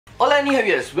Hola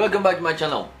viewers, welcome back to my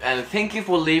channel and thank you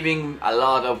for leaving a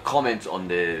lot of comments on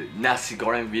the Nasi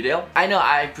goreng video. I know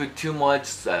I put too much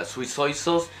sweet soy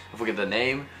sauce, I forget the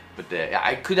name, but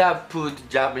I could have put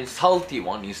Japanese salty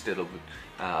one instead of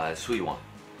sweet one.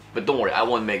 But don't worry, I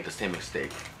won't make the same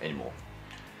mistake anymore.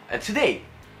 And today,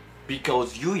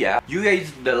 because Yuya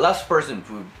is the last person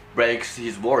who breaks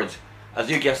his words.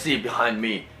 As you can see behind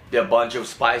me, there are a bunch of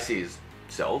spices.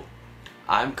 So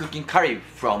I'm cooking curry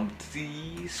from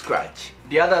the scratch.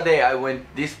 The other day I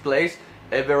went this place,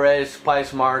 Everest,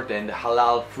 Spice Mart and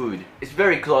Halal food. It's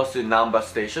very close to Namba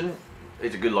station.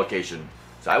 It's a good location.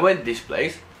 So I went this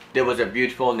place. There was a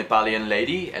beautiful Nepalian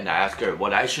lady and I asked her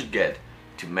what I should get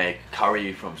to make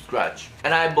curry from scratch.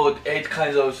 And I bought 8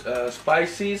 kinds of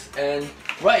spices and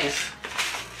rice.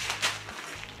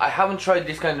 I haven't tried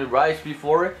this kind of rice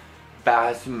before.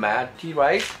 Basmati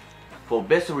rice. For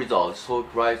best results,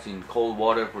 soak rice in cold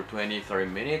water for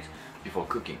 20-30 minutes before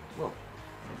cooking. Whoa.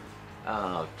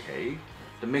 Okay.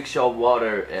 The mixture of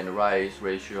water and rice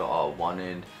ratio are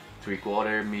 1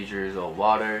 3/4 measures of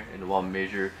water and 1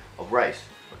 measure of rice.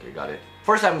 Okay, got it.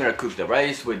 First I'm gonna cook the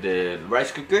rice with the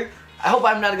rice cooker. I hope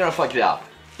I'm not gonna fuck it up.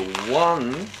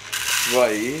 1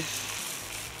 rice,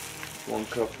 1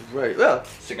 cup of rice. Well,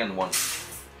 second one.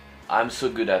 I'm so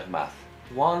good at math.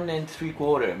 1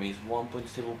 3/4 means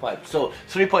 1.75. So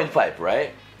 3.5,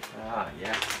 right? Ah,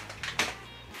 yeah.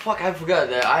 Fuck, I forgot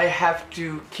that I have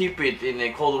to keep it in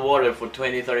a cold water for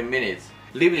 20-30 minutes.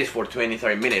 Leave this for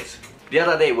 20-30 minutes. The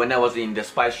other day when I was in the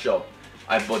spice shop,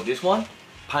 I bought this one,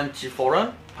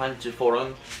 panchiforon,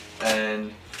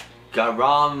 and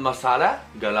garam masala,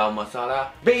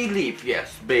 bay leaf,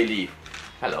 yes, bay leaf.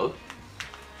 Hello.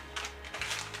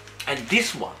 And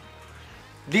this one,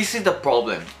 this is the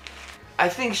problem. I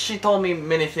think she told me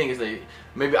many things, like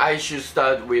maybe I should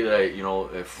start with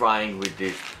frying with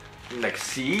this like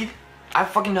seed. I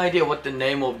have fucking no idea what the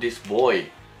name of this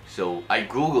boy, so I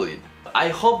googled it. I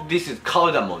hope this is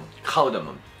cardamom.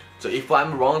 So if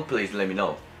I'm wrong, please let me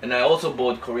know. And I also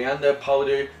bought coriander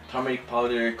powder, turmeric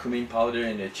powder, cumin powder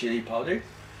and chili powder.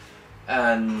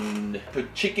 And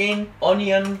put chicken,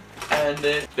 onion and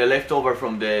the leftover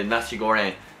from the nasi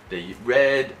goreng, the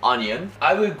red onion.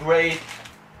 I will grate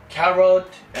carrot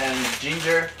and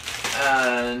ginger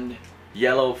and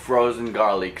yellow frozen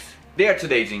garlics. They are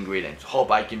today's ingredients. Hope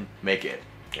I can make it.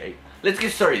 Okay, let's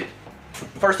get started.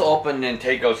 First open and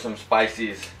take out some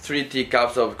spices. 3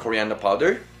 teacups of coriander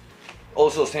powder.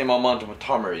 Also same amount of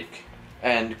turmeric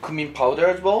and cumin powder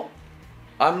as well.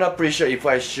 I'm not pretty sure if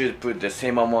I should put the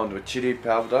same amount of chili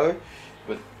powder,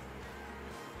 but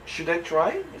should I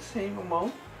try the same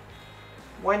amount?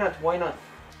 Why not?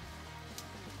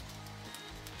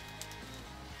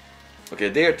 Okay,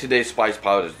 they are today's spice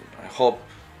powders. I hope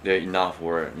they're enough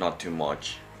or not too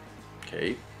much.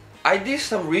 Okay. I did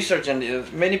some research and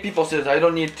many people said I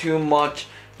don't need too much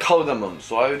cardamom,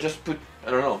 so I just put,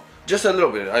 I don't know, just a little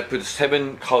bit. I put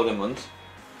 7 cardamoms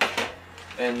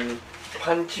and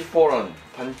panchiforon.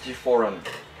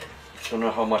 Don't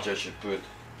know how much I should put.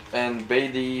 And bay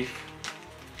leaf.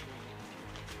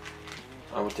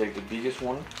 I will take the biggest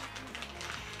one.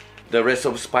 The rest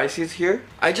of spices here.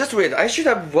 I just read I should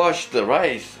have washed the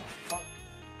rice.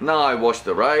 Now I washed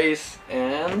the rice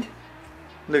and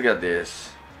look at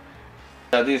this.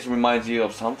 This reminds you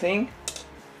of something.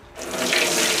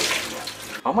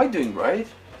 Am I doing right?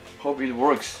 Hope it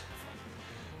works.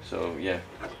 So yeah,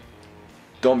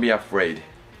 don't be afraid.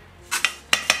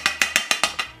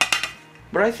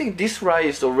 But I think this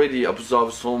rice already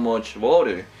absorbs so much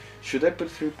water. Should I put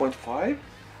 3.5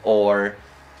 or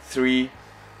 3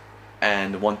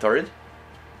 1/3?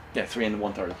 Yeah, 3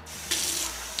 1/3.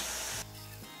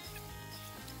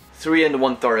 3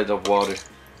 1/3 of water.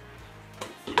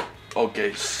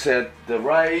 Okay, set the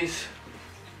rice.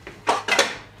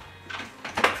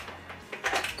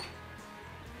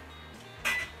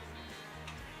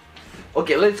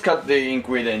 Okay, let's cut the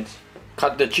ingredients.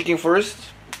 Cut the chicken first.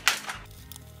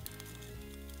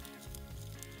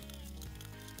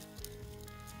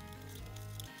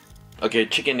 Okay,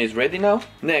 chicken is ready now.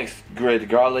 Next, grate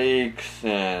garlic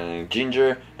and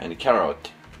ginger and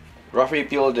carrot. Roughly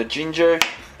peel the ginger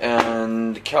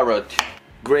and carrot.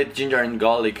 Grate ginger and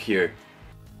garlic here.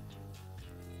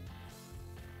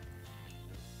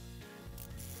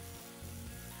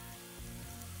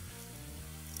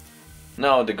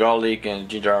 Now the garlic and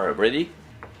ginger are ready.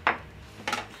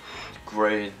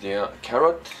 Grate the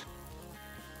carrot.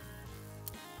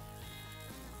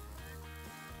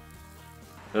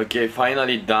 Okay,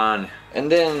 finally done. And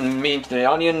then mint the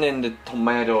onion and the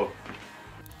tomato.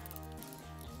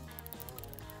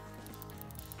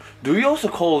 Do we also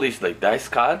call this like dice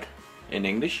cut in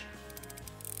English?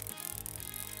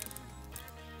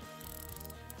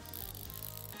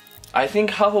 I think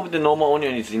half of the normal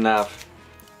onion is enough.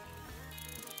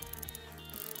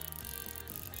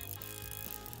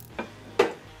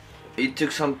 It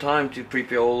took some time to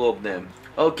prepare all of them.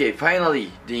 Okay,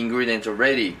 finally the ingredients are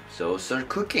ready, so start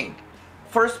cooking.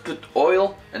 First put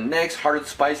oil, and next hard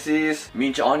spices,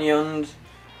 minced onions,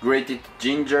 grated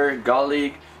ginger,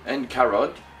 garlic, and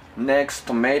carrot. Next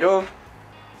tomato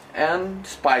and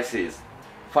spices.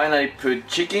 Finally put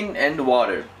chicken and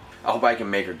water. I hope I can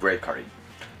make a great curry.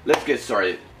 Let's get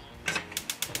started.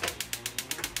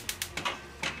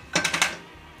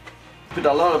 Put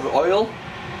a lot of oil,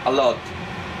 a lot.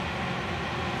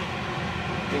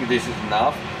 I think this is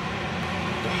enough.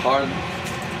 The hard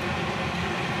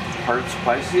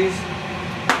spices.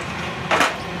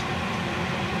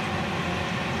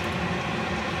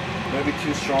 Maybe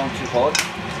too strong, too hot.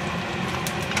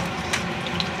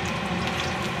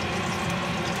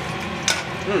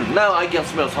 Now I can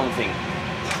smell something.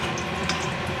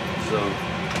 So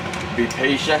be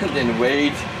patient and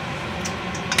wait.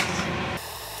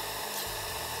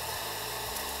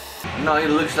 Now it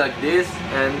looks like this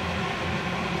and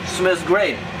smells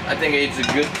great. I think it's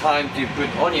a good time to put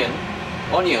onion.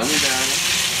 Then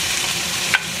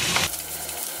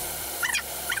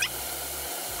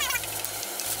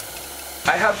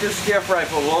I have to stir fry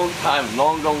for a long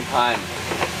time.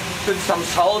 Put some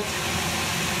salt.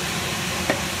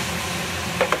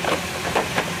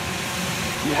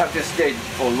 You have to stir it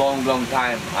for a long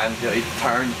time until it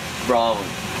turns brown.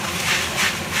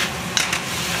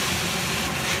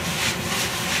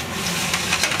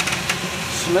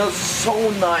 Smells so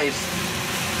nice.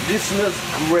 This smells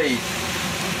great.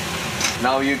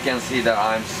 Now you can see that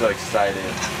I'm so excited.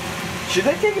 Should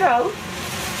I take it out?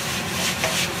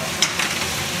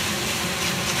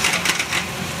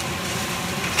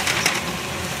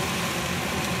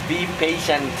 Be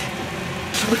patient.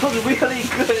 It smells really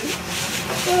good.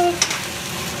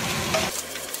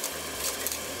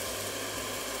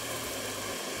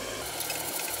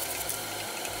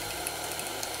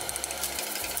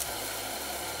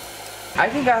 I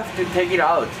think I have to take it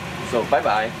out. So bye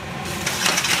bye.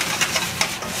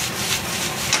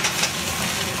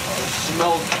 It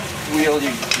smells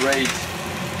really great.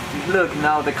 Look,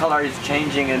 now the color is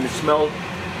changing and it smells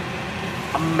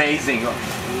amazing.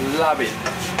 Love it.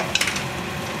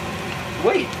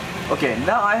 Wait. Okay,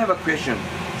 now I have a question.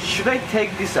 Should I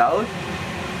take this out?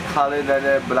 Blah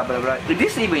blah blah. Is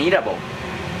this even eatable?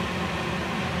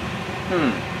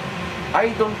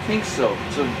 I don't think so.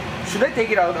 So should I take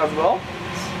it out as well?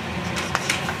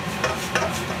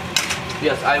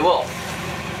 Yes, I will.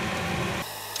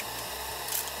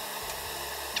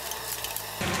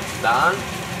 Done.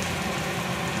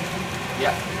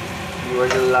 Yeah. You are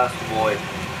the last boy.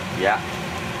 Yeah.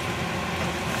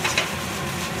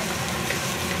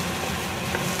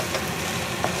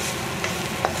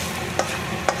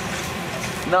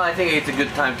 Now I think it's a good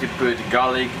time to put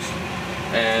garlic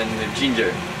and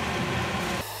ginger.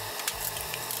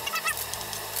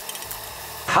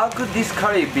 How could this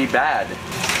curry be bad?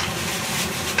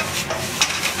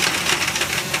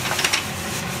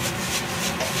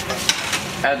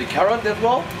 Add the carrot as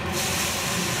well.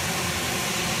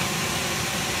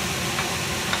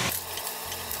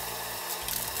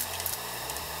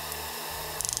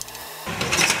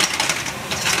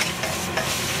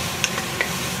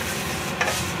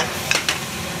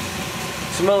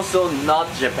 Smells so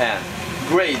not Japan.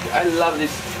 Great. I love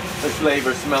this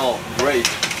flavor. Smell great.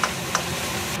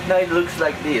 Now it looks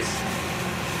like this.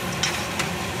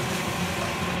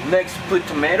 Next put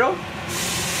tomato.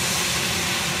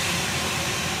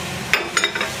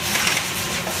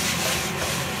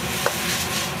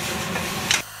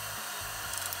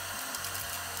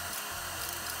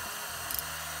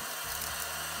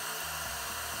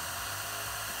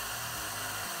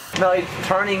 Now it's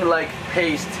turning like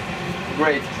paste.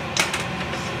 Great.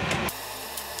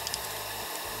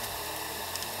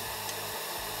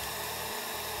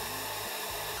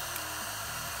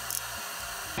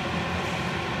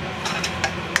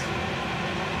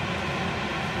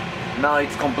 Now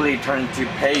it's completely turned to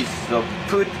paste, so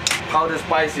put powdered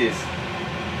spices.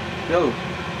 Go.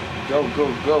 Go, go,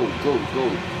 go, go, go.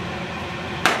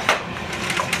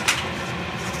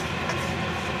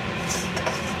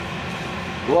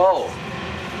 Whoa.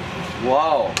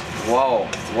 Wow. Wow.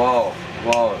 Wow.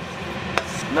 Wow.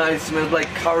 Now it smells like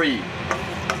curry.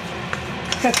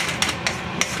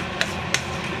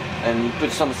 And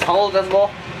put some salt as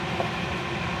well.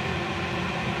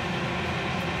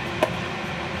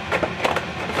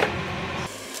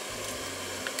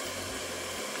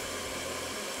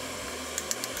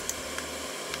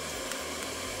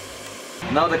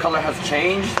 Now the color has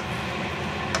changed.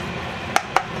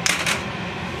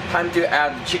 Time to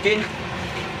add the chicken.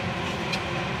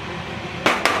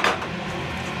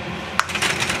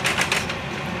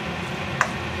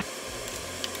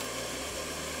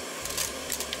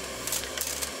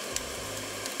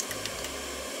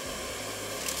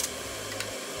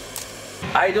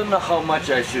 I don't know how much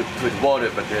I should put water,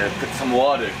 but put some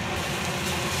water.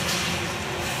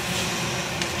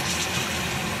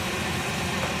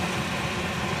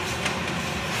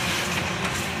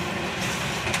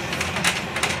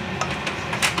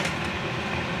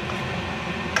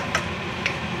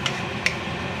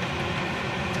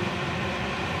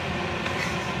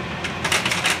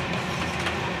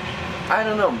 I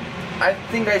don't know. I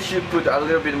think I should put a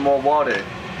little bit more water.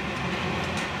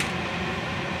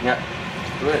 Yeah,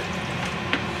 good.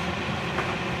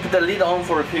 Put the lid on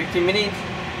for 15 minutes.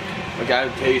 Okay,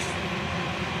 I'll taste.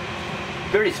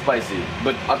 Very spicy,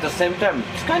 but at the same time,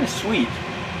 it's kind of sweet.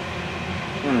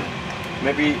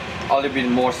 Maybe a little bit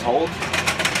more salt.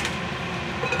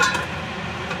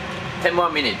 10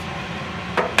 more minutes.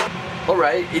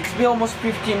 Alright, it's been almost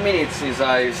 15 minutes since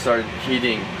I started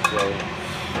heating, so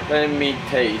let me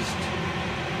taste.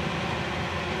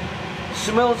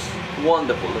 Smells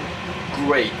wonderful,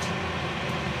 great.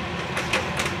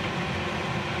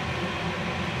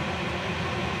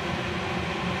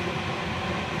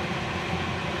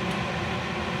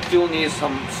 Still need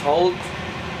some salt.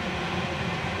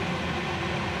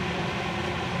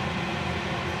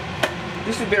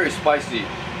 This is very spicy.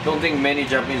 Don't think many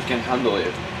Japanese can handle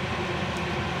it,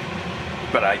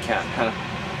 but I can.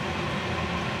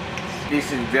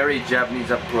 This is very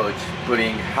Japanese approach,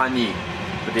 putting honey.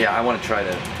 But yeah, I want to try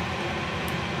that.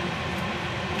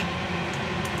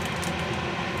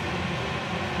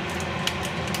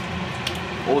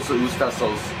 Also oyster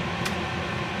sauce.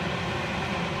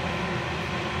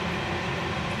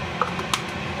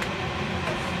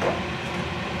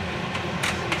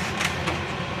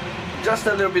 Just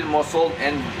a little bit more salt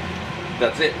and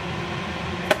that's it.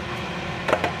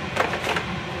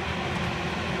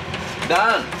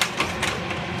 Done!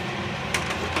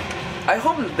 I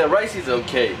hope the rice is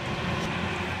okay.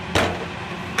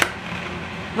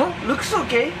 No, looks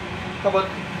okay. How about?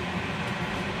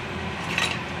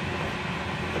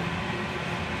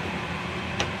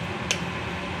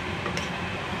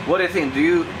 What do you think? Do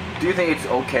you think it's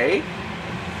okay?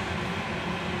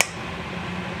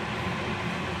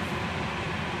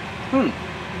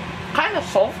 Kind of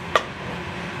soft.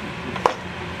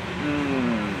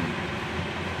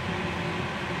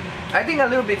 I think a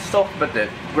little bit soft, but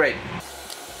great.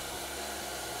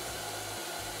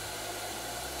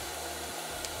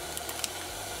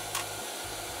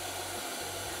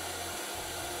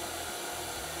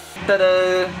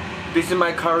 Ta-da! This is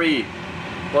my curry.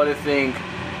 What do you think?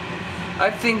 I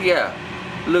think, yeah,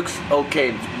 looks okay.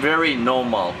 It's very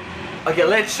normal. Okay,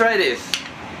 let's try this.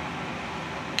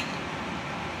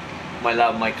 I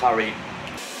love my curry.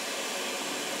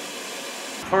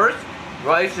 First,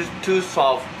 rice is too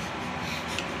soft.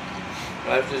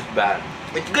 Rice is bad.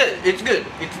 It's good. It's good.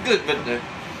 It's good, but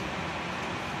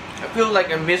I feel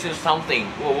like I'm missing something.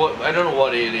 Well, I don't know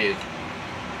what it is.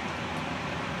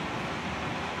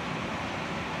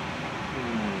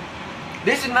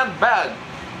 This is not bad,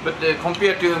 but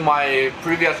compared to my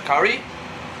previous curry,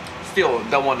 still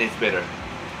that one is better.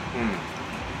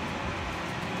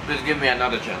 Please give me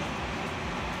another chance.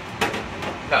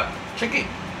 Yeah, chicken.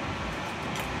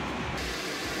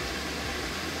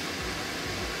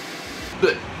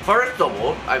 Good. First of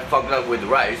all, I fucked up with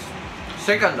rice.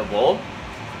 Second of all,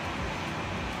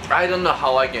 I don't know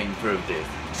how I can improve this.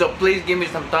 So please give me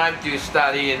some time to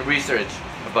study and research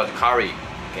about curry.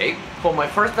 Okay? For my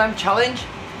first time challenge,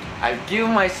 I've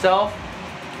given myself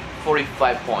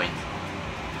 45 points.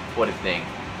 What do you think?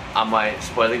 Am I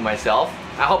spoiling myself?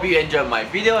 I hope you enjoyed my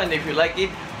video, and if you like it,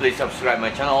 please subscribe my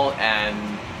channel and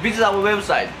visit our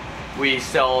website. We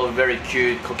sell very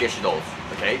cute kokeshi dolls,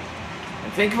 okay?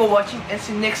 And thank you for watching and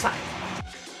see you next time.